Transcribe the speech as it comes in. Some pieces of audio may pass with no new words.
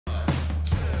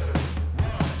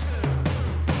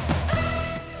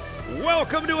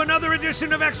welcome to another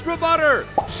edition of Extra Butter.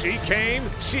 She came,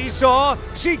 she saw,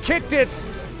 she kicked it.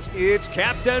 It's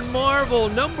Captain Marvel,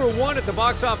 #1 at the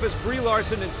box office. Brie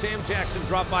Larson and Sam Jackson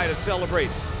drop by to celebrate.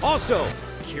 Also,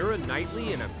 Keira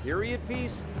Knightley in a period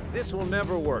piece? This will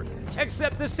never work.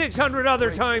 Except the 600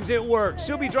 other times it works.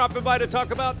 She'll be dropping by to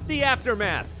talk about the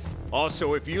aftermath.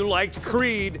 Also, if you liked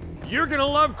Creed, you're gonna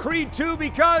love Creed 2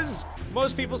 because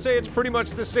most people say it's pretty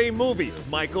much the same movie.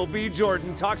 Michael B.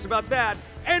 Jordan talks about that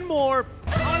and more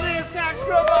on this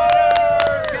Extra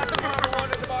Butter! Captain Marvel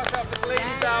 1 at the box office. Lady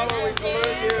Tebow, we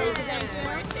salute you.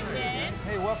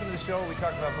 Hey, welcome to the show. We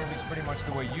talk about movies pretty much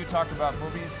the way you talk about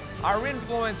movies. Our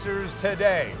influencers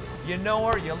today. You know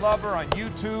her, you love her on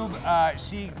YouTube.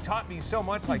 She taught me so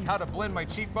much, like how to blend my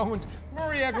cheekbones.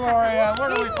 Maria Gloria,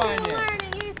 where do we find you?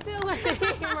 He's still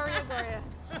learning, Maria Gloria.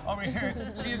 Over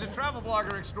here, she is a travel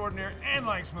blogger extraordinaire and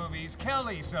likes movies.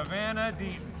 Kelly Savannah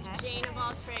Deaton. Jane of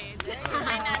all trades.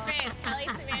 Behind that phrase, Kelly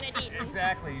Savannah Deaton.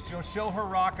 Exactly. She'll show her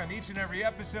rock on each and every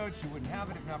episode. She wouldn't have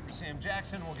it if not for Sam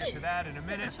Jackson. We'll get to that in a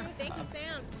minute. Thank you,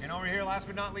 Sam. And over here, last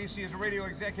but not least, she is a radio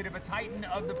executive, a titan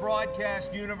of the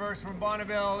broadcast universe from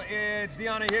Bonneville. It's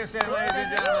Deanna Houston, ladies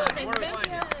and gentlemen. Where do we find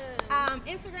you?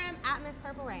 Instagram at Miss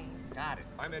Purple Rain. Got it.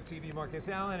 I'm at TV Marcus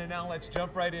Allen, and now let's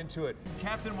jump right into it.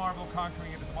 Captain Marvel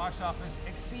conquering it at the box office,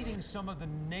 exceeding some of the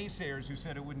naysayers who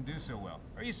said it wouldn't do so well.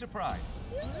 Are you surprised?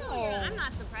 No, I'm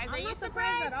not surprised. Are you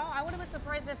surprised? At all. I would have been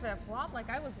surprised if it flopped. Like,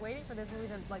 I was waiting for this movie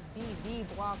to be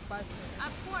the blockbuster.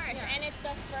 Of course, and it's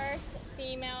the first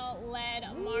female-led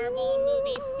Marvel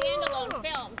movie standalone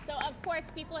film. So of course,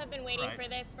 people have been waiting for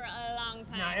this for a long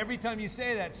time. Now, every time you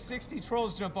say that, 60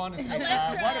 trolls jump on and say,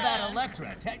 Elektra. what about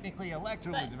Elektra? Technically,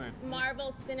 Elektra was a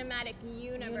Marvel Cinematic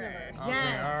Universe.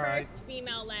 Okay, all right. First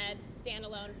female-led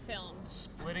standalone film.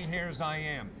 Splitting hairs I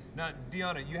am. Now,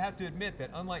 Deanna, you have to admit that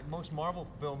unlike most Marvel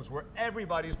films where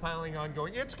everybody's piling on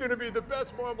going, it's going to be the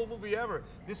best Marvel movie ever,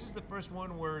 this is the first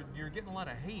one where you're getting a lot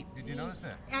of hate. Did you notice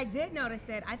that? I did notice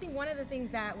it. I think one of the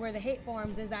things that where the hate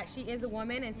forms is that she is a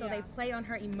woman, and so they play on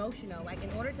her emotional. Like,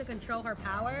 in order to control her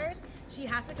powers, she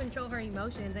has to control her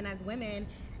emotions, and as women,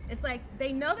 it's like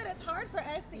they know that it's hard for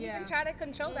us to even try to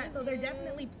control that, so they're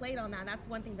definitely played on that. That's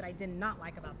one thing that I did not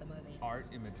like about the movie. Art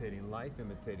imitating life,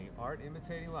 imitating art,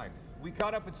 imitating life. We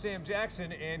caught up with Sam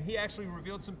Jackson, and he actually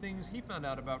revealed some things he found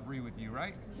out about Brie with you,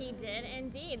 right? He did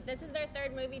indeed. This is their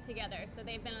third movie together, so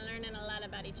they've been learning a lot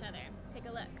about each other. Take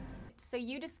a look. So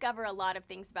you discover a lot of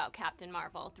things about Captain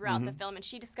Marvel throughout the film, and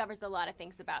she discovers a lot of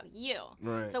things about you.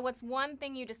 Right. So what's one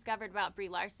thing you discovered about Brie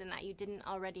Larson that you didn't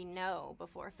already know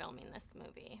before filming this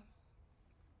movie?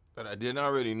 That I didn't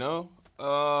already know?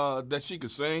 That she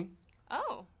could sing.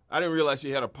 Oh. I didn't realize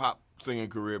she had a pop singing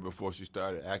career before she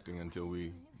started acting until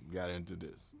we got into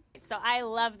this. So I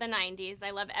love the 90s.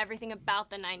 I love everything about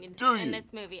the 90s in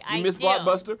this movie. You miss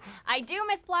Blockbuster? I do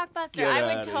miss Blockbuster. Get I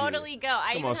outta would here. totally go.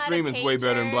 I Come even on, had streaming's a way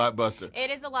better than pager. Blockbuster.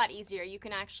 It is a lot easier. You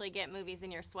can actually get movies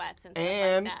in your sweats and stuff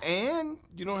And like that. and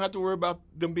you don't have to worry about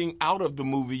them being out of the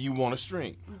movie you want to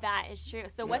stream. That is true.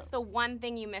 So what's the one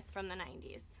thing you miss from the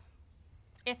 90s?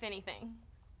 If anything.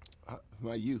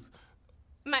 My youth.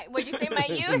 Would you say my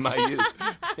youth? My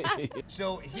youth.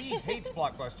 So he hates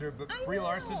Blockbuster, but Brie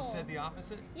Larson said the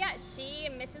opposite? Yeah, she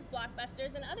misses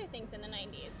blockbusters and other things in the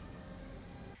 90s.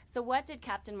 So what did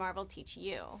Captain Marvel teach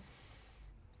you?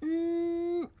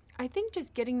 I think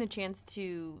just getting the chance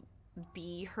to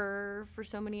be her for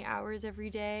so many hours every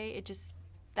day, it just,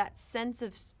 that sense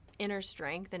of inner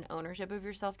strength and ownership of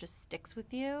yourself just sticks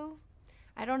with you.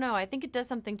 I don't know. I think it does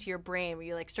something to your brain where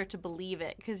you like start to believe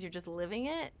it because you're just living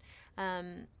it.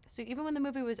 So even when the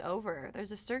movie was over,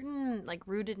 there's a certain like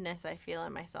rootedness I feel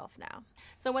in myself now.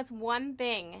 So what's one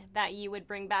thing that you would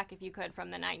bring back if you could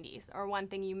from the 90s, or one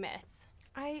thing you miss?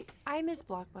 I miss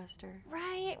Blockbuster.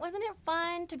 Right. Wasn't it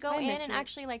fun to go in and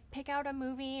actually like pick out a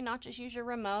movie, not just use your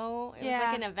remote? It was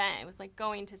like an event. It was like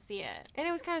going to see it. And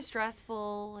it was kind of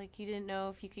stressful. Like you didn't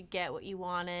know if you could get what you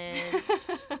wanted.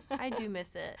 I do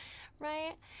miss it.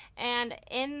 Right? And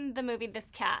in the movie, this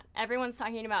cat, everyone's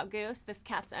talking about Goose. This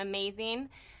cat's amazing.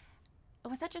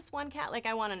 Was that just one cat? Like,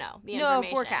 I want to know the information.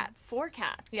 No, 4 cats. 4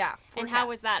 cats? Yeah, 4 And cats. how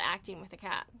was that acting with a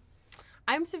cat?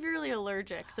 I'm severely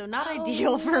allergic, so not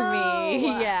ideal for me.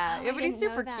 Yeah, but he's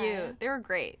super cute. They were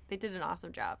great. They did an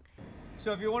awesome job.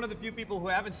 So if you're one of the few people who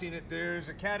haven't seen it, there's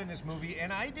a cat in this movie,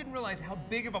 and I didn't realize how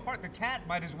big of a part the cat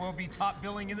might as well be top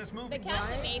billing in this movie. The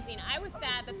cat's amazing. I was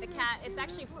sad that the cat, it's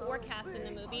actually 4 cats in the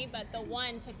movie, but the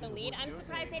one took the lead. I'm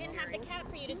surprised they didn't have the cat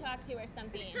for you to talk to or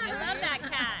something. I love that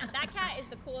cat. That cat is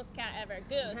the coolest cat ever.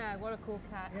 Goose. Yeah, what a cool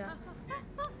cat.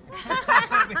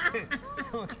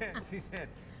 Cool cat, she said.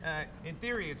 In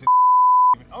theory, it's a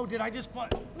Oh, did I just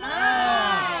put?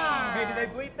 Ah. Hey, did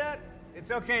they bleep that?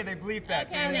 It's okay, they bleep that.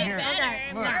 Okay, they Here.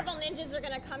 better. Look. Marvel ninjas are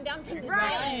gonna come down from the Here,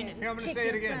 side. I'm gonna say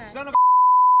it again. Son of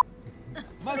a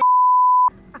mother.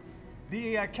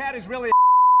 The cat is really.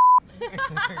 We gotta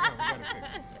fix it.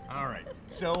 All right.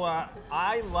 So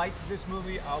I liked this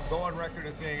movie. I'll go on record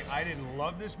as saying I didn't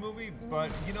love this movie, but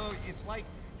you know, it's like.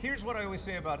 Here's what I always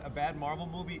say about a bad Marvel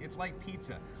movie. It's like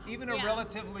pizza. Even a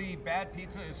relatively bad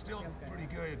pizza is still pretty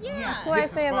good. Yeah. That's what I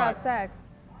say about sex.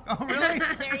 Oh, really?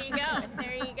 There you go.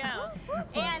 There you go.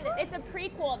 And it's a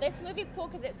prequel. This movie's cool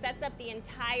because it sets up the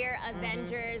entire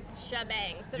Avengers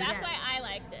shebang. So that's why I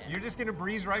liked it. You're just going to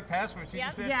breeze right past what she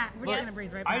just said? Yeah, we're Look, just gonna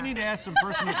breeze right past. I need to ask some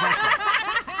personal questions.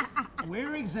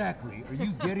 Where exactly are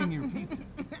you getting your pizza?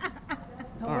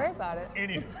 Don't worry about it.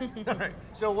 Anyway, all right.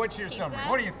 So what's your summary?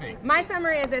 What do you think? My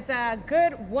summary is it's a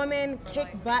good woman kick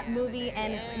butt movie,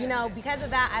 and you know, because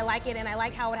of that, I like it, and I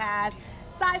like how it has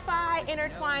sci-fi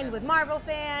intertwined with Marvel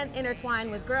fans, intertwined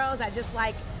with girls. I just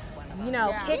like, you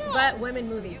know, kick butt women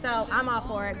movies. So I'm all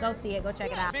for it. Go see it. Go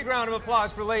check it out. Big round of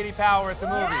applause for Lady Power at the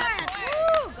movies.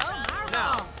 Woo, go Marvel.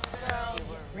 Now,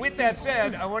 with that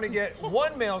said, I want to get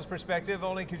one male's perspective,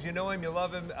 only because you know him, you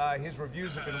love him. His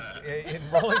reviews have been in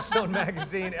Rolling Stone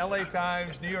magazine, LA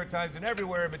Times, New York Times, and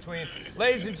everywhere in between.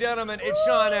 Ladies and gentlemen, it's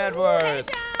Sean Edwards.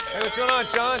 Hey, what's going on,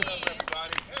 Sean? What's up,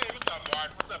 everybody? Hey, what's up,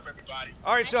 Mark? What's up, everybody?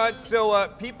 All right, Sean. So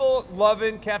people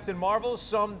loving Captain Marvel,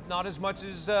 some not as much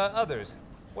as others.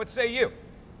 What say you?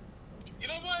 You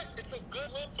know what? It's a good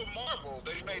look for Marvel.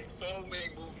 They've made so many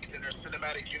movies in their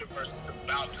cinematic universe. It's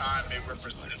about time they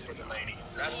represented for the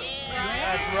ladies. That's a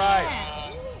That's right.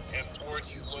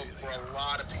 important look for a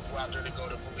lot of people out there to go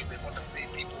to movies. They want to see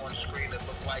people on screen that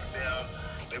look like them.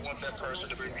 They want that person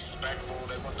to be respectful.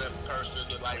 They want that person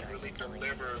to like really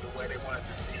deliver the way they wanted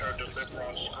to see her deliver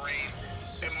on screen.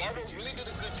 And Marvel really did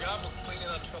a good job of cleaning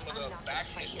up some of the back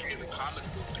history of the comic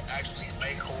book to actually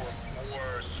make her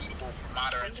more suitable for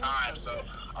modern times. So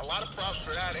a lot of props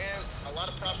for that, and a lot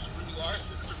of props to Brie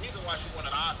Larson. It's the reason why she won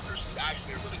an Oscar. She's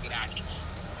actually a really good actress.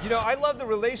 You know, I love the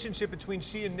relationship between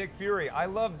she and Nick Fury. I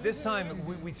love this time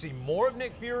we see more of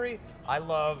Nick Fury. I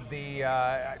love the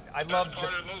That's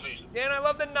part of the movie. and I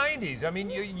love the '90s. I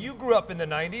mean, you grew up in the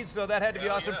 '90s, so that had to be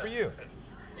awesome for you.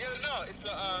 Yeah, no, it's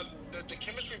the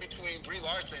chemistry between Brie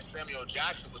Larson and Samuel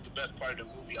Jackson was the best part of the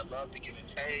movie. I love the give and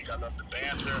take. I love the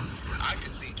banter. I could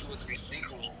see 2 or 3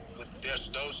 sequels with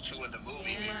just those two in the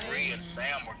movie. Brie and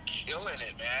Sam were killing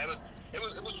it, man. It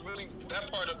was really,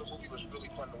 that part of the movie was really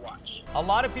fun to watch. A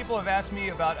lot of people have asked me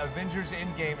about Avengers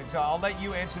Endgame, and so I'll let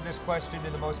you answer this question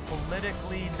in the most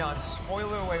politically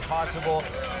non-spoiler way possible.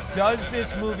 Does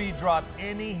this movie drop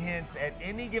any hints at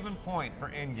any given point for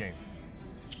Endgame?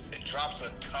 It drops a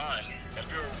ton.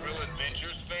 If you're a real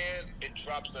Avengers fan, it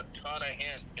drops a ton of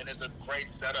hints, and it's a great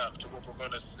setup to what we're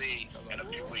going to see in a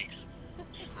few weeks.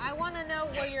 I want to know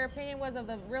what your opinion was of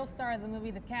the real star of the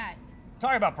movie, the cat.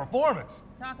 Talk about performance.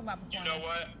 Talk about You performance. know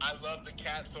what? I love the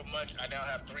cat so much, I now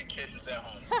have 3 kittens at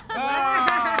home.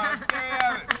 Ah, there you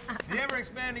have it. The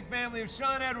ever-expanding family of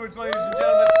Sean Edwards, ladies and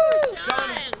gentlemen.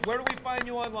 Sean, where do we find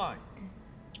you online?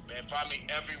 Man, find me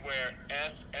everywhere.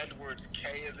 S. Edwards, K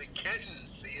is in kitten,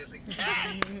 C is in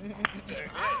cat.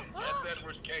 S.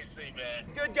 Edwards, KC, man.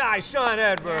 Good guy, Sean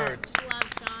Edwards. Love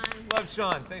Sean. Love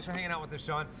Sean. Thanks for hanging out with us,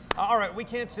 Sean. All right, we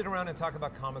can't sit around and talk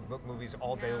about comic book movies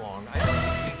all day long. I know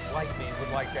geeks like me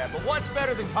would like that, but what's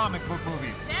better than comic book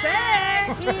movies?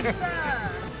 Pizza.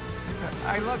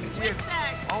 I love it. Yes,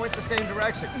 sex. all went the same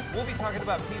direction. We'll be talking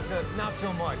about pizza, not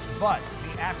so much, but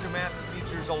the aftermath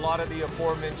features a lot of the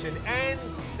aforementioned, and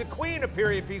the queen of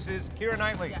period pieces, Keira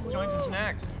Knightley, joins us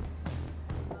next.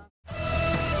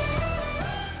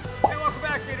 Hey, welcome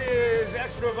back. It is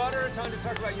Extra Butter. Time to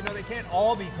talk about, you know, they can't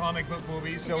all be comic book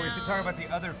movies, so we should talk about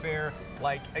the other fare,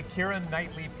 like a Keira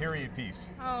Knightley period piece.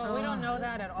 Oh, we don't know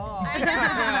that at all.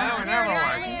 That would never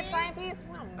work. Timepiece?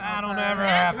 That'll never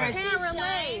That's happen. where she Can't relate.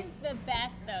 shines the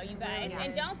best, though, you guys.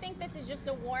 And don't think this is just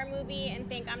a war movie and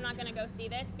think I'm not going to go see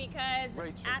this, because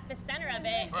at the center of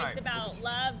it, Right. it's about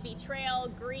love, betrayal,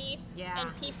 grief, and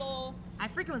people. I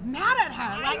freaking was mad at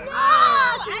her. Like,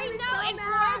 I know. And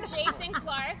poor Jason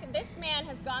Clarke, this man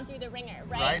has gone through the ringer,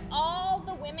 right? All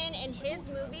the women in his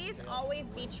movies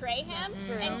always betray him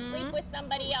and sleep with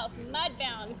somebody else.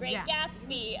 Mudbound, Great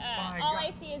Gatsby, All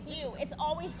I See Is You. It's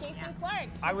always Jason Clarke.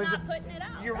 He's not putting it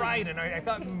out. You're right, and I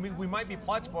thought we might be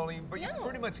plot spoiling, but you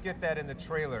pretty much get that in the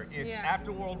trailer. It's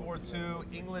after World War II.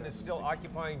 England is still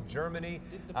occupying Germany.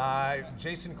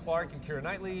 Jason Clarke and Keira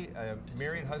Knightley,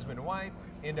 married husband and wife,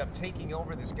 end up taking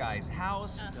looking over this guy's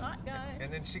house. A hot guy.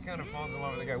 And then she kind of falls in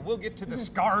love with the guy. We'll get to the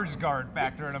Skarsgård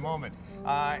factor in a moment.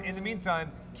 In the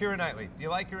meantime, Keira Knightley, do you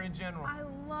like her in general? I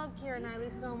love Keira Knightley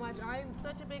so much. I'm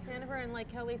such a big fan of her, and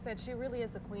like Kelly said, she really is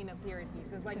the queen of period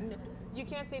pieces. Like, you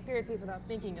can't say period piece without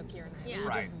thinking of Keira Knightley. Yeah.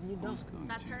 Right. You don't.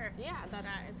 That's her. Yeah, That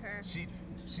is her.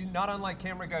 She's not unlike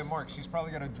camera guy Mark. She's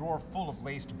probably got a drawer full of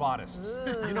laced bodices.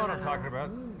 You know what I'm talking about.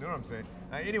 You know what I'm saying.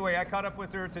 Anyway, I caught up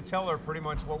with her to tell her pretty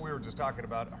much what we were just talking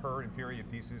about. Her and period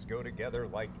pieces go together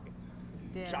like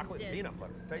chocolate and peanut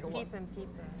butter. Take a look. Pizza and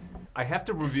pizza. I have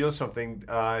to reveal something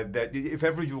that if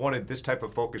ever you wanted this type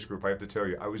of focus group, I have to tell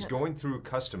you. I was going through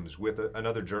customs with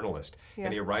another journalist,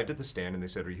 and he arrived at the stand, and they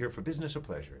said, "Are you here for business or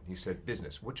pleasure?" And he said,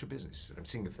 "Business. What's your business?" He said, "I'm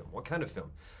seeing a film." "What kind of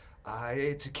film?"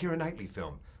 "It's a Keira Knightley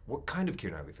film." "What kind of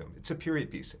Keira Knightley film?" "It's a period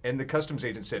piece." And the customs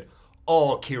agent said,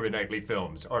 "All Keira Knightley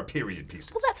films are period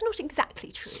pieces." Well, that's not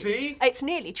exactly true. See? It's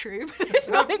nearly true, but it's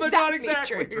not But exactly, not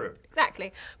exactly true.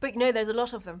 Exactly. But you know, there's a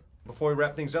lot of them. Before we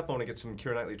wrap things up, I want to get some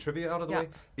Keira Knightley trivia out of the Yeah. way.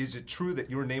 Is it true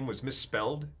that your name was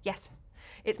misspelled? Yes.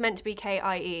 It's meant to be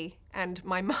K-I-E, and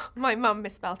my mum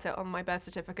misspelt it on my birth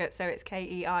certificate, so it's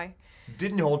K-E-I.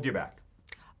 Didn't hold you back.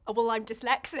 Oh, well, I'm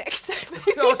dyslexic, so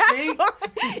maybe Oh, that's see? why.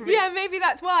 Yeah, maybe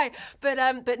that's why. But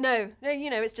no, you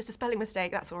know, it's just a spelling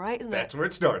mistake. That's all right, isn't it? That's where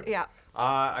it started. Yeah.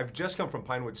 I've just come from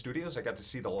Pinewood Studios. I got to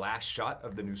see the last shot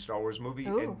of the new Star Wars movie.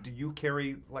 Ooh. And do you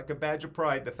carry, like a badge of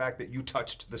pride, the fact that you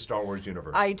touched the Star Wars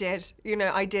universe? I did. You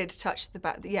know, I did touch the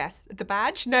badge. Yes, the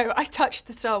badge? No, I touched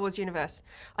the Star Wars universe.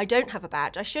 I don't have a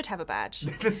badge. I should have a badge.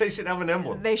 They should have an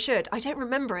emblem. They should. I don't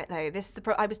remember it,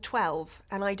 though. I was 12,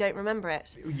 and I don't remember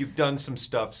it. You've done some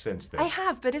stuff since then. I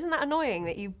have, but isn't that annoying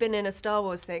that you've been in a Star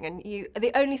Wars thing and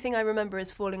the only thing I remember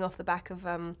is falling off the back of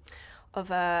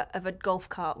a golf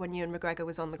cart when Ewan McGregor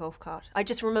was on the golf cart. I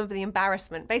just remember the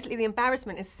embarrassment. Basically, the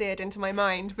embarrassment is seared into my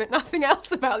mind, but nothing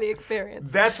else about the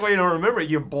experience. That's why you don't remember it.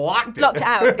 You blocked it. Blocked it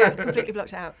out. Yeah, completely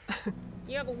blocked it out.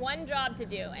 You have one job to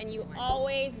do, and you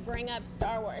always bring up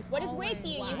Star Wars. What is with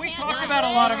you? You We can't talked not about a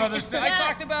do lot it. of other stuff. I Yeah.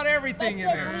 talked about everything But in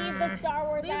just there. leave the Star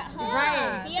Wars at home.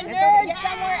 Right. Be a nerd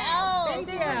somewhere else.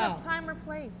 This isn't the time or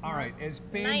place. All right, as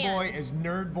Naya. fanboy, as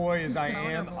nerd boy as I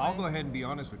am, Boner boy. I'll go ahead and be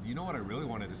honest with you. You know what I really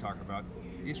wanted to talk about?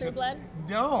 It's True Blood?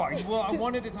 No, I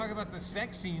wanted to talk about the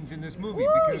sex scenes in this movie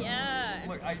because yeah.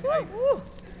 look,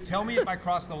 tell me if I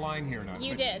crossed the line here or not.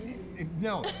 You but did.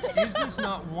 No, is this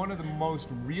not one of the most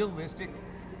realistic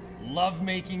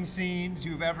love-making scenes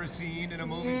you've ever seen in a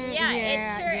movie? Yeah,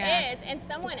 it sure is. And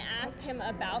someone asked him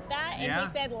about that, and Yeah? he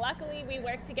said, luckily we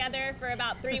worked together for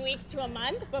about 3 weeks to a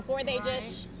month before they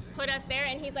just put us there.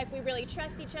 And he's like, we really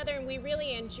trust each other, and we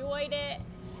really enjoyed it.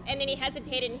 And then he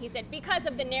hesitated and he said, because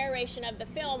of the narration of the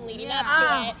film leading up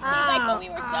to it. He's like, but we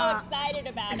were so excited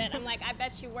about it. I'm like, I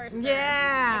bet you were, sir.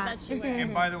 Yeah. I bet you were.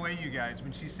 And by the way, you guys,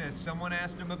 when she says someone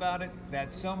asked him about it,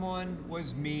 that someone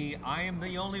was me. I am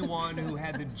the only one who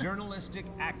had the journalistic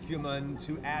acumen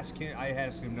to ask him. I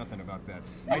asked him nothing about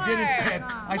that. I did instead.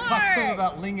 I talked to him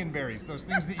about lingonberries, those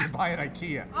things that you buy at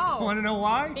IKEA. Oh. Want to know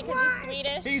why? Because he's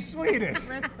Swedish. He's Swedish.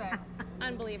 Respect.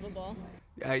 Unbelievable.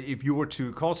 If you were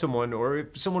to call someone, or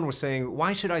if someone was saying,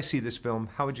 "Why should I see this film?"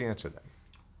 how would you answer that?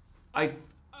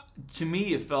 To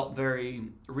me, it felt very,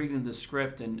 reading the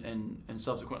script and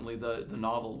subsequently the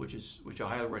novel, which I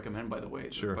highly recommend, by the way,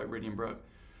 Sure. by Radian Brooke.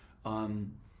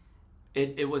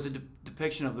 It was a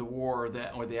depiction of the war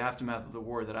or the aftermath of the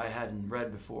war that I hadn't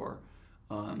read before.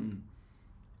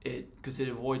 Because it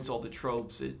avoids all the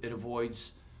tropes. It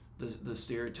avoids the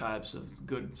stereotypes of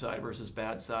good side versus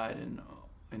bad side, and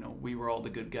we were all the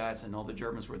good guys and all the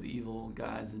Germans were the evil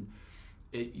guys, and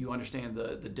you understand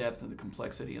the depth and the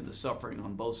complexity and the suffering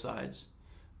on both sides,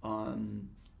 and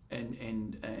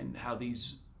how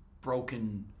these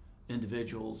broken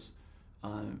individuals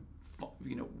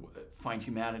find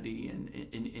humanity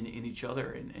in each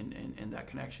other and that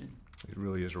connection. It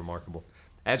really is remarkable.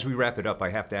 As we wrap it up, I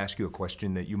have to ask you a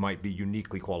question that you might be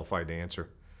uniquely qualified to answer.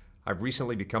 I've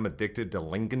recently become addicted to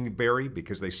lingonberry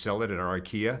because they sell it at our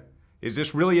IKEA. Is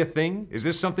this really a thing? Is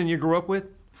this something you grew up with?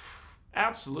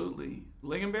 Absolutely.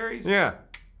 Lingonberries? Yeah.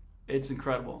 It's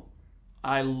incredible.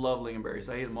 I love lingonberries.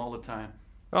 I eat them all the time.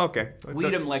 Okay. We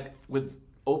eat them like with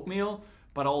oatmeal,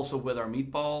 but also with our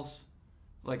meatballs.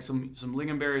 Like some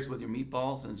lingonberries with your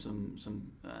meatballs and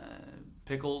some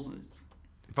pickles.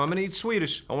 If I'm gonna eat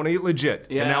Swedish, I want to eat legit.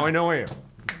 Yeah. And now I know I am.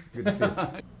 Good to see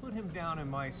you. put him down in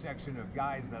my section of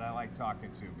guys that I like talking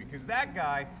to, because that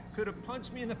guy could have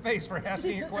punched me in the face for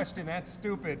asking a question that's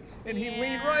stupid, and he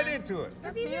leaned right into it.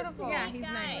 Because he's beautiful. Yeah, he's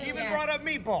nice. He even brought up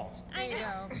meatballs. I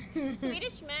know.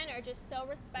 Swedish men are just so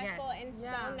respectful and so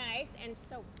nice and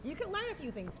so. You can learn a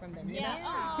few things from them.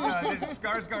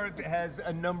 Skarsgård has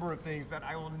a number of things that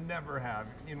I will never have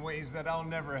in ways that I'll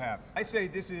never have. I say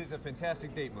this is a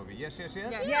fantastic date movie. Yes, yes,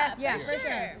 yes? Yeah, for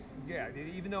sure. Yeah,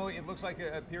 even though it looks like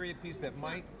a period piece that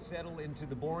might settle into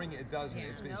the boring, it doesn't.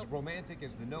 It's as romantic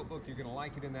as The Notebook. You're going to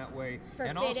like it in that way.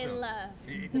 And also, love.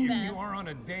 If you are on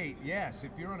a date,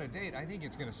 if you're on a date, I think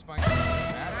it's going to spice it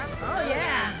up. Oh,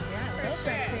 yeah. For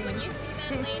sure. When you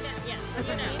see them laid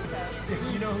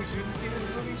out, You know who shouldn't see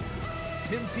this movie?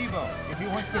 Tim Tebow, if he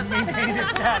wants to maintain his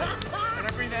status. And I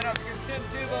bring that up because Tim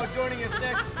Tebow joining us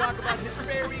next to talk about his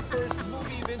very first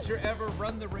movie venture ever,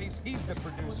 Run the Race. He's the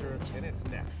producer, and it's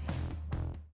next.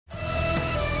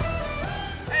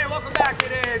 Hey, welcome back.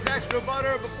 It is Extra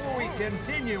Butter. Before we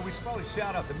continue, we should probably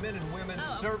shout out the men and women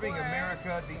serving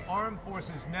America, the Armed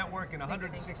Forces Network in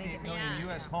 168 million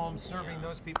U.S. homes, serving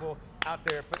those people out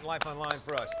there, putting life on line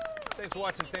for us. Thanks for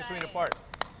watching. Thanks for being a part.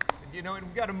 You know, and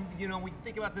we've got to, we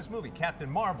think about this movie. Captain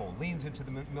Marvel leans into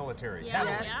the military.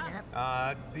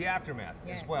 The Aftermath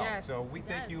as well. So we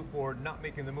thank you for not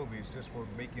making the movies, just for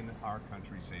making our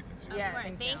country safe and secure.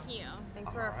 Thank you.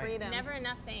 Thanks for our freedom. Never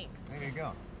enough thanks. There you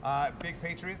go. Big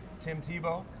patriot, Tim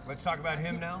Tebow. Let's talk about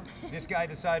him now. This guy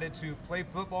decided to play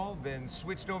football, then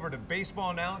switched over to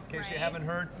baseball now, in case you haven't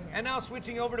heard, and now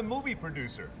switching over to movie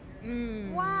producer.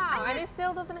 Wow, and he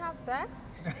still doesn't have sex?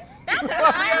 That's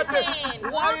what I'm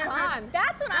saying. Why is it?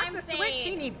 That's what I'm saying. Switch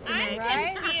he needs to make.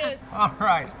 I'm confused. All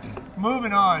right,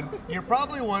 moving on. You're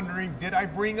probably wondering, did I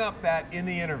bring up that in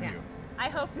the interview? I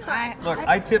hope not. Look,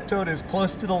 I tiptoed as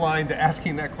close to the line to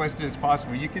asking that question as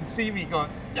possible. You can see me going,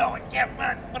 no, I can't,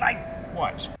 but I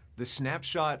watch. The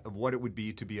snapshot of what it would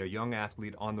be to be a young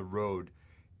athlete on the road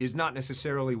is not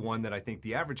necessarily one that I think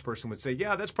the average person would say,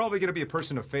 yeah, that's probably going to be a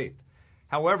person of faith.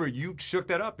 However, you shook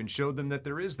that up and showed them that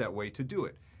there is that way to do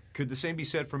it. Could the same be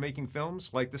said for making films?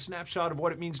 Like the snapshot of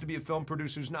what it means to be a film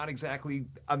producer is not exactly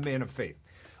a man of faith.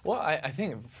 Well, I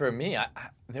think for me,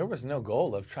 there was no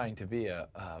goal of trying to be a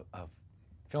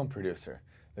film producer.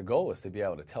 The goal was to be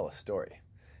able to tell a story.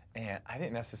 And I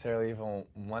didn't necessarily even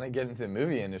want to get into the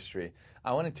movie industry.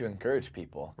 I wanted to encourage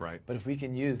people. Right. But if we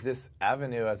can use this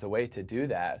avenue as a way to do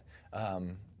that,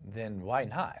 then why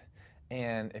not?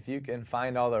 And if you can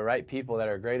find all the right people that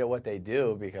are great at what they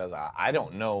do, because I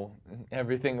don't know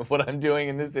everything of what I'm doing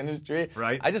in this industry.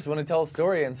 Right. I just want to tell a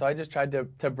story, and so I just tried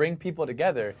to bring people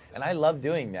together, and I love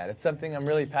doing that. It's something I'm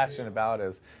really passionate about,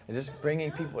 is just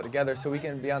bringing people together so we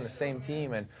can be on the same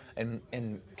team, and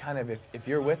kind of if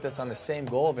you're with us on the same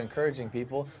goal of encouraging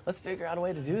people, let's figure out a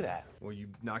way to do that. Well, you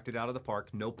knocked it out of the park,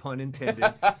 no pun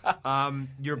intended.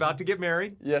 You're about to get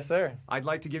married. Yes, sir. I'd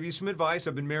like to give you some advice.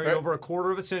 I've been married over a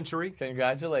quarter of a century.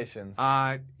 Congratulations.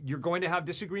 You're going to have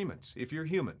disagreements if you're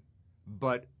human.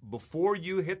 But before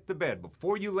you hit the bed,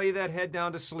 before you lay that head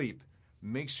down to sleep,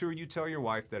 make sure you tell your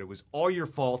wife that it was all your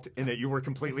fault and that you were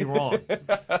completely wrong.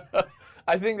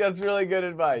 I think that's really good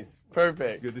advice.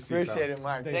 Perfect. Good to see you. Appreciate it,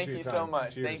 Mark. Thank you so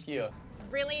much. Cheers. Thank you.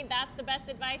 Really, that's the best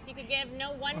advice you could give.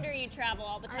 No wonder you travel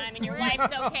all the time and your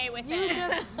wife's okay with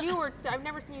it. I've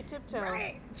never seen you tiptoe.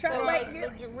 Right. So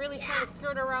you're really trying to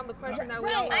skirt around the question that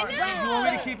we all are. I know. You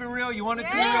want me to keep it real? You want it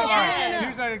to be real? All right.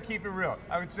 Here's how to keep it real.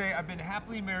 I would say I've been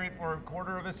happily married for a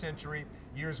quarter of a century.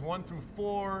 Years 1 through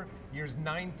 4, years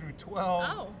 9 through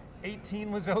 12. 18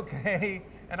 was okay.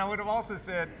 And I would have also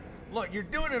said, look, you're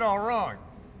doing it all wrong.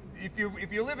 If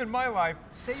you live in my life,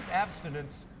 save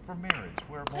abstinence for marriage,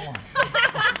 where it belongs.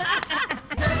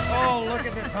 Oh, look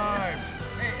at the time.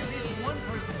 Hey, at least one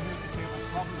person here at the table is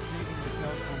probably saving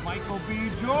themselves for Michael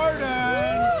B. Jordan.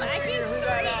 I give 3.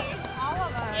 All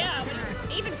of us.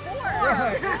 Yeah, even 4.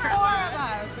 Right. 4 of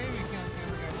us.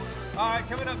 All right,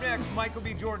 coming up next, Michael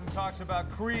B. Jordan talks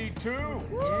about Creed 2.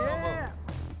 Yeah.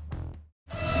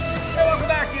 Hey, welcome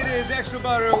back. It is Extra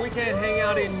Butter. We can't hang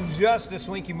out in just a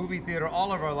swanky movie theater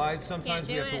all of our lives. Sometimes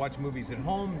we have to watch movies at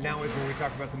home. Now is when we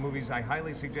talk about the movies I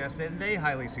highly suggest and they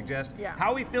highly suggest. Yeah.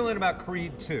 How are we feeling about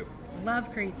Creed 2?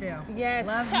 Love Creed 2. Yes.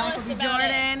 Love Tell Michael us B. about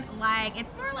Jordan. Like,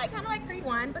 it's more like kind of like Creed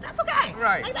 1, but that's okay.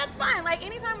 Right. Like, that's fine. Like,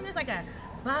 anytime there's like a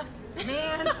buff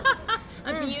man.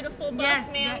 A beautiful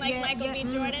buff man like Michael B.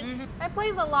 Jordan. It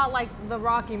plays a lot like the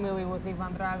Rocky movie with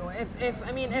Ivan Drago. If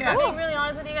I'm being really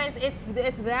honest with you guys,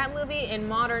 it's that movie in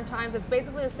modern times. It's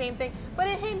basically the same thing, but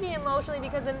it hit me emotionally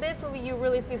because in this movie you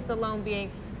really see Stallone being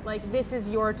like, this is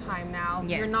your time now.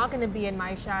 Yes. You're not going to be in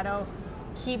my shadow.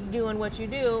 keep doing what you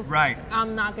do, right,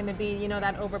 I'm not going to be, you know,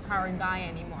 that overpowering guy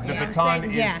anymore. The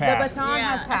baton is passed. The baton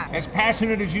has passed. As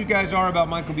passionate as you guys are about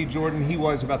Michael B. Jordan, he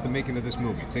was about the making of this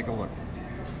movie. Take a look.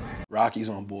 Rocky's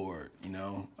on board, you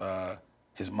know.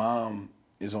 His mom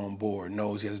is on board,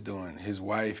 knows what he's doing. His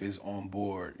wife is on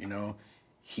board, you know.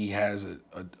 He has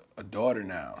a daughter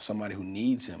now, somebody who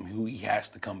needs him, who he has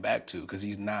to come back to because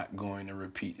he's not going to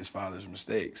repeat his father's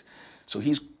mistakes. So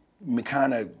he's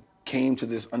kind of came to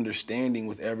this understanding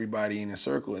with everybody in his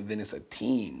circle, and then it's a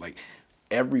team. Like,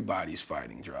 everybody's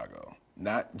fighting Drago,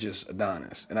 not just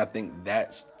Adonis. And I think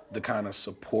that's the kind of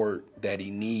support that he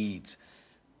needs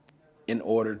in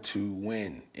order to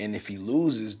win. And if he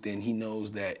loses, then he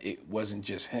knows that it wasn't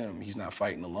just him. He's not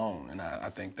fighting alone. And I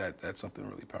think that that's something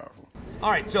really powerful.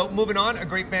 All right, so moving on, a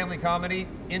great family comedy,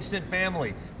 Instant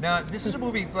Family. Now, this is a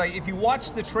movie, like, if you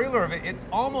watch the trailer of it, it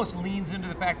almost leans into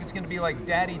the fact it's going to be like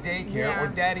Daddy Daycare or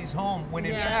Daddy's Home, when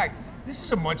in fact, this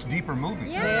is a much deeper movie.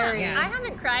 Yeah, I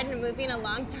haven't cried in a movie in a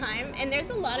long time, and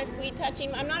there's a lot of sweet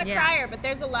touching, I'm not a crier, but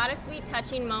there's a lot of sweet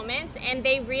touching moments, and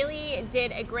they really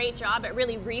did a great job at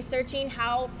really researching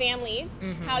how families,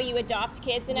 how you adopt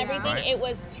kids and everything. It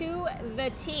was to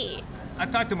the T. I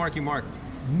talked to Marky Mark.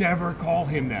 Never call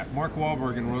him that. Mark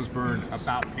Wahlberg and Rose Byrne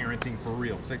about parenting for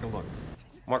real. Take a look.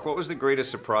 Mark, what was the greatest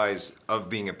surprise of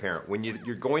being a parent? When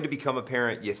you're going to become a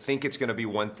parent, you think it's going to be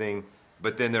one thing,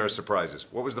 but then there are surprises.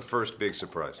 What was the first big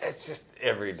surprise? It's just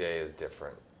every day is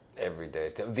different. Every day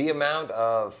is different. The amount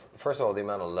of, first of all, the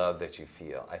amount of love that you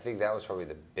feel. I think that was probably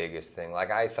the biggest thing. Like,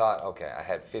 I thought, okay, I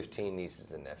had 15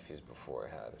 nieces and nephews before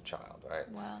I had a child, right?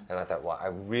 Wow. And I thought, wow, I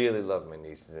really love my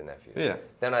nieces and nephews. Yeah.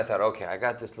 Then I thought, okay, I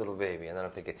got this little baby. And then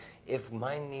I'm thinking, if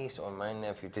my niece or my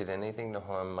nephew did anything to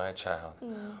harm my child,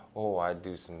 oh, I'd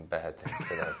do some bad things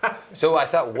to them. So I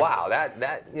thought, wow,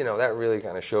 that really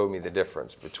kind of showed me the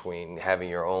difference between having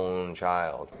your own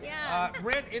child.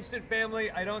 Rent Instant Family.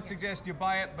 I don't suggest you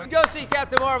buy it, but go see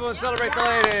Captain Marvel and celebrate the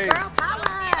ladies. Girl power.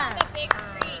 See it on the big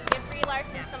screen. Give Brie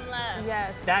Larson some love.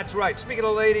 Yes. That's right. Speaking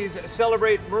of ladies,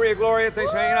 celebrate Maria Gloria.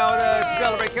 Thanks for hanging out with us.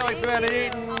 Celebrate Kelly Savannah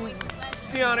Eaton,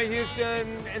 Deanna Houston,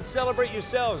 and celebrate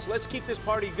yourselves. Let's keep this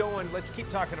party going. Let's keep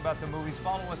talking about the movies.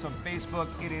 Follow us on Facebook.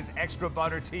 It is Extra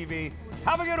Butter TV.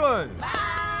 Have a good one. Bye.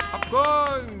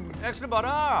 Popcorn. Extra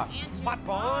Butter.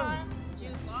 Popcorn.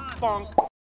 Funk.